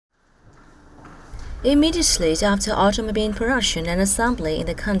Immediately after automobile production and assembly in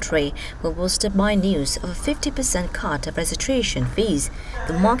the country were boosted by news of a 50% cut of registration fees,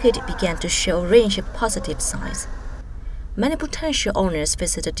 the market began to show a range of positive signs. Many potential owners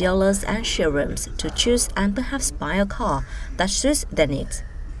visited dealers and showrooms to choose and perhaps buy a car that suits their needs.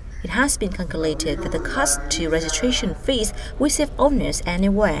 It has been calculated that the cuts to registration fees will save owners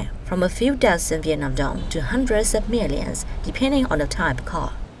anywhere from a few dozen Vietnam dong to hundreds of millions, depending on the type of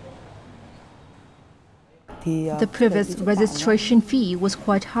car. The previous registration fee was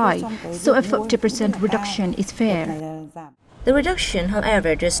quite high, so a 50% reduction is fair. The reduction,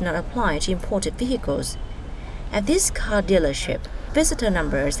 however, does not apply to imported vehicles. At this car dealership, visitor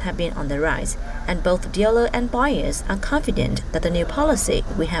numbers have been on the rise, and both dealer and buyers are confident that the new policy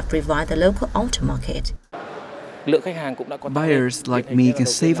will help revive the local auto market. Buyers like me can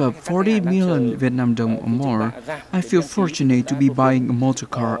save up 40 million Vietnam dong or more. I feel fortunate to be buying a motor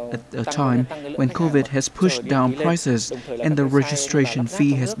car at a time when COVID has pushed down prices and the registration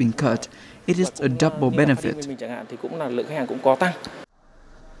fee has been cut. It is a double benefit.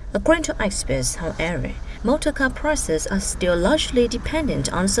 According to experts, however, motor car prices are still largely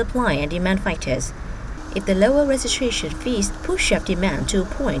dependent on supply and demand factors. If the lower registration fees push up demand to a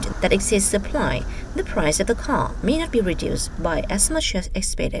point that exceeds supply, the price of the car may not be reduced by as much as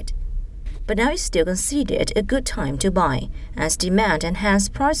expected. But now it's still considered a good time to buy, as demand and hence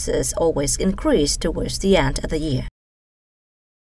prices always increase towards the end of the year.